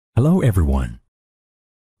Hello everyone.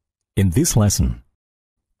 In this lesson,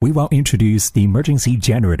 we will introduce the emergency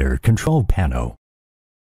generator control panel.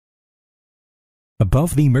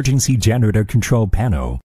 Above the emergency generator control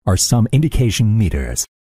panel are some indication meters.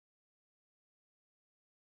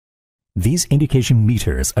 These indication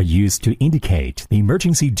meters are used to indicate the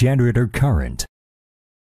emergency generator current,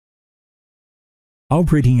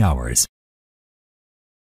 operating hours,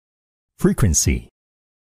 frequency,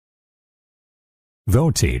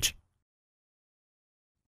 voltage,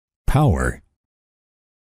 power,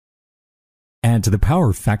 and the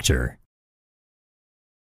power factor.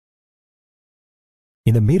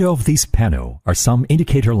 In the middle of this panel are some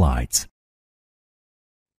indicator lights.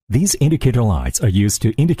 These indicator lights are used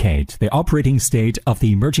to indicate the operating state of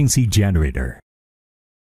the emergency generator,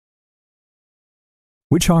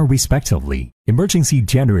 which are respectively emergency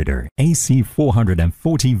generator AC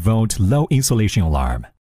 440-volt low insulation alarm,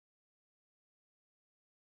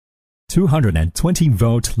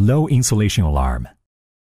 220-volt low insulation alarm,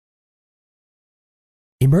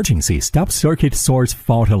 emergency stop-circuit source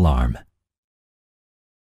fault alarm,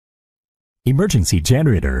 emergency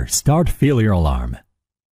generator start failure alarm.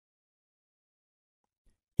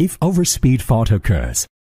 If overspeed fault occurs,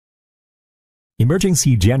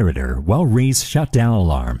 emergency generator will raise shutdown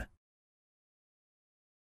alarm.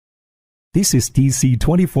 This is DC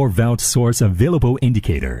 24-volt source available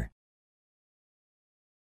indicator.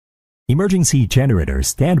 Emergency generator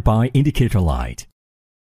standby indicator light.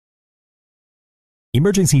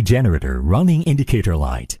 Emergency generator running indicator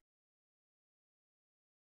light.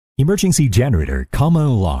 Emergency generator common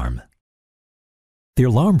alarm. The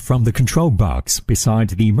alarm from the control box beside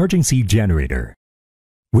the emergency generator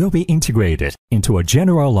will be integrated into a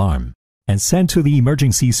general alarm and sent to the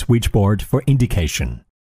emergency switchboard for indication.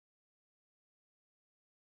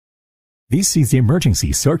 This is the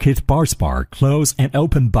emergency circuit busbar close and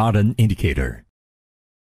open button indicator.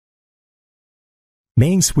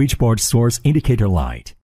 Main switchboard source indicator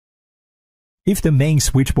light. If the main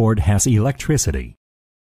switchboard has electricity,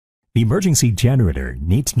 the emergency generator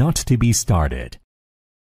needs not to be started.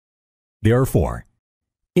 Therefore,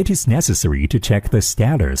 it is necessary to check the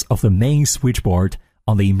status of the main switchboard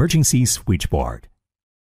on the emergency switchboard.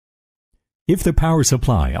 If the power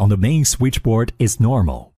supply on the main switchboard is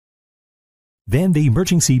normal, then the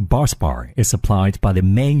emergency busbar is supplied by the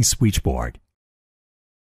main switchboard.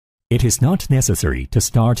 It is not necessary to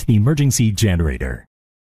start the emergency generator.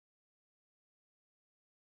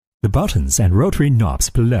 The buttons and rotary knobs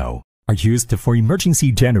below are used for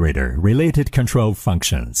emergency generator related control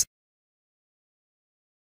functions.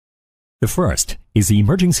 The first is the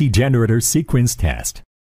emergency generator sequence test.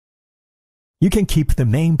 You can keep the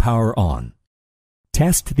main power on.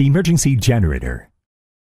 Test the emergency generator.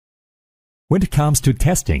 When it comes to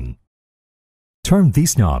testing, turn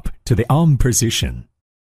this knob to the on position.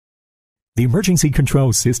 The emergency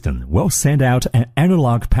control system will send out an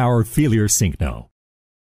analog power failure signal.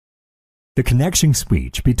 The connection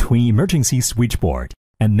switch between emergency switchboard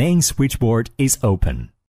and main switchboard is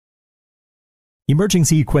open.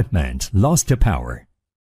 Emergency equipment lost power.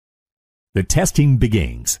 The testing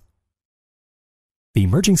begins. The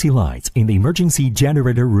emergency lights in the emergency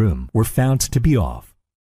generator room were found to be off.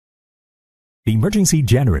 The emergency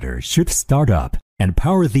generator should start up and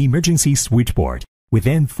power the emergency switchboard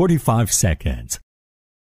within 45 seconds.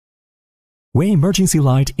 When emergency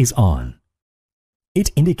light is on,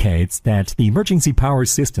 it indicates that the emergency power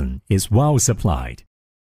system is well supplied.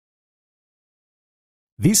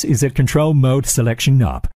 This is a control mode selection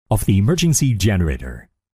knob of the emergency generator.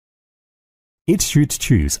 It should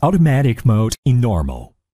choose automatic mode in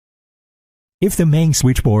normal. If the main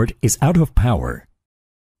switchboard is out of power,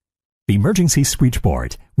 the emergency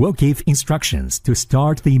switchboard will give instructions to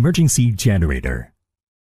start the emergency generator.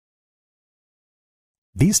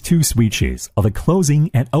 These two switches are the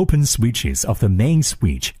closing and open switches of the main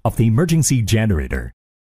switch of the emergency generator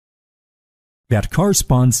that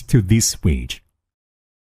corresponds to this switch.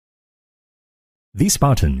 This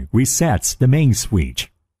button resets the main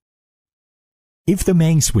switch. If the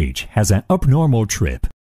main switch has an abnormal trip,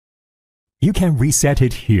 you can reset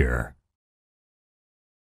it here.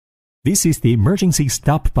 This is the emergency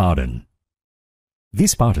stop button.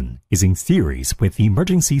 This button is in series with the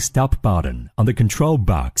emergency stop button on the control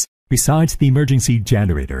box beside the emergency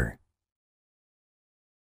generator.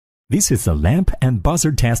 This is the lamp and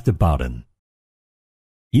buzzer test button,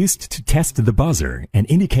 used to test the buzzer and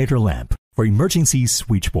indicator lamp for emergency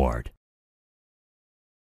switchboard.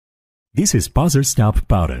 This is buzzer stop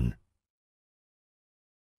button.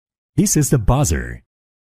 This is the buzzer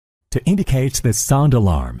to indicate the sound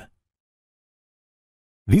alarm.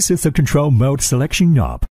 This is the control mode selection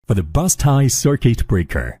knob for the bus tie circuit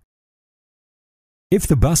breaker. If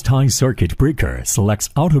the bus tie circuit breaker selects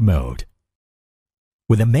auto mode,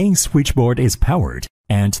 when the main switchboard is powered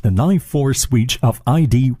and the 9-4 switch of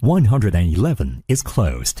ID 111 is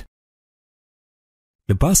closed,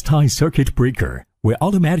 the bus tie circuit breaker will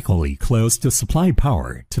automatically close to supply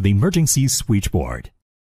power to the emergency switchboard.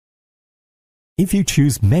 If you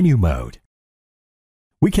choose menu mode,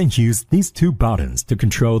 we can use these two buttons to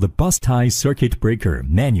control the bus tie circuit breaker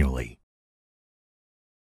manually.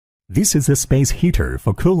 This is a space heater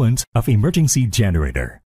for coolant of emergency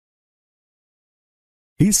generator.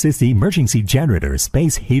 This is the emergency generator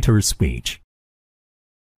space heater switch,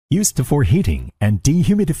 used for heating and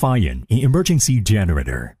dehumidifying in emergency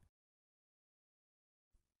generator.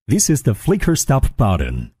 This is the flicker stop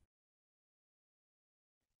button.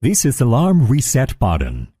 This is the alarm reset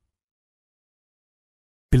button.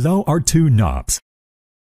 Below are two knobs.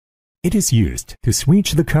 It is used to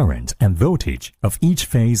switch the current and voltage of each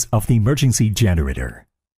phase of the emergency generator.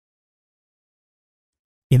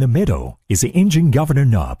 In the middle is the engine governor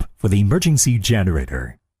knob for the emergency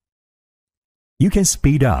generator. You can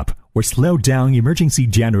speed up or slow down emergency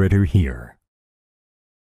generator here.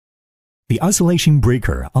 The isolation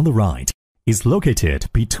breaker on the right is located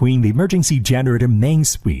between the emergency generator main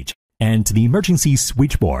switch and the emergency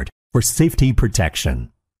switchboard for safety protection.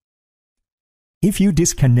 If you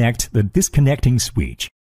disconnect the disconnecting switch,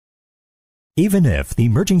 even if the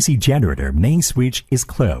emergency generator main switch is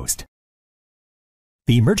closed,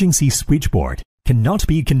 the emergency switchboard cannot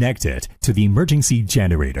be connected to the emergency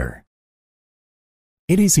generator.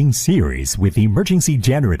 It is in series with the emergency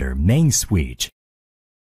generator main switch.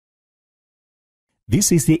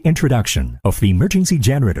 This is the introduction of the emergency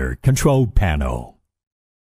generator control panel.